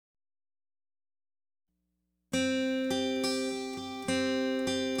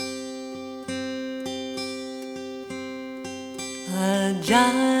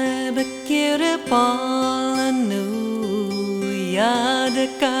Ajaib Kirpal nu याद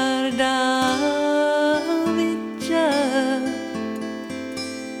Karda विच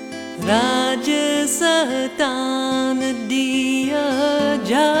Rajasthan दिया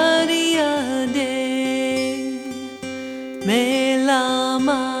जारिया दे मेला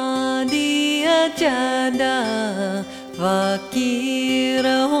दिया चदा फकीर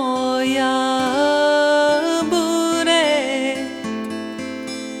होया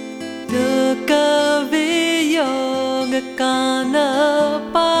Kana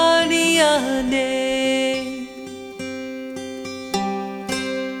paniya de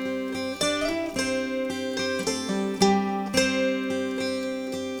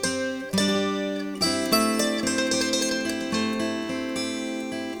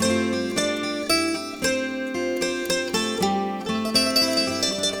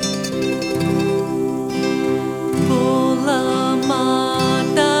Bola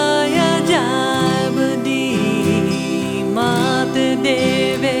mata ya Ajaib di mat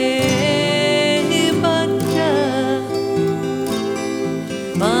deve bachcha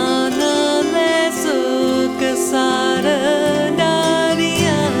manale sukh sara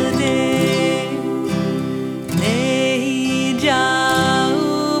dariya de nahi jau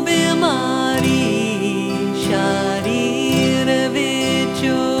bimari sharir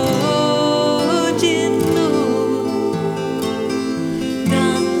vichu jinnu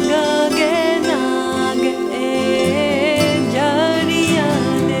ganga ge nag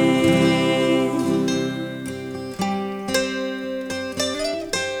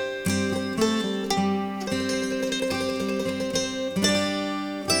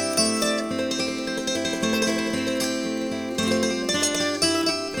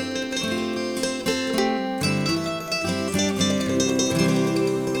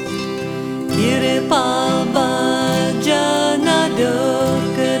Kirpal bajana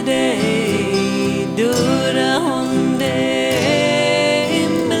duk de dura honde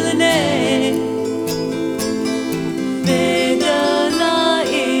milne vedana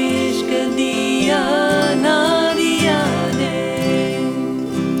ishq diya nariya de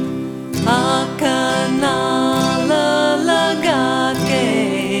akana laga ke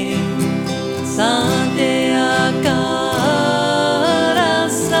sante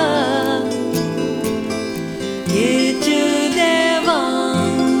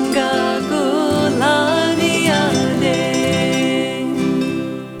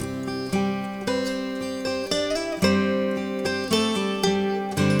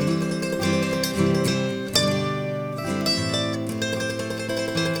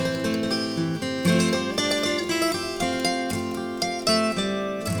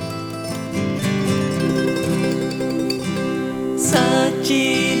Sachi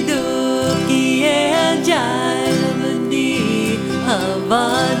duki ajaib di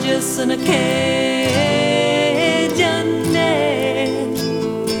आवाज सुन के जन्ने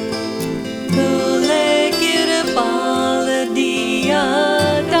खुले किरपाल दिया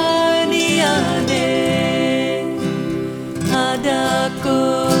दानिया दे ada को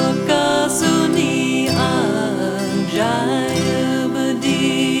का सुनी ajaib di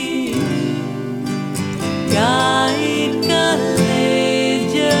guide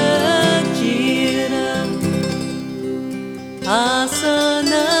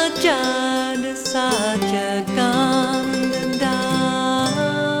Asana chad sacha kandanda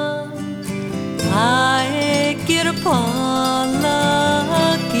Ae Kirpal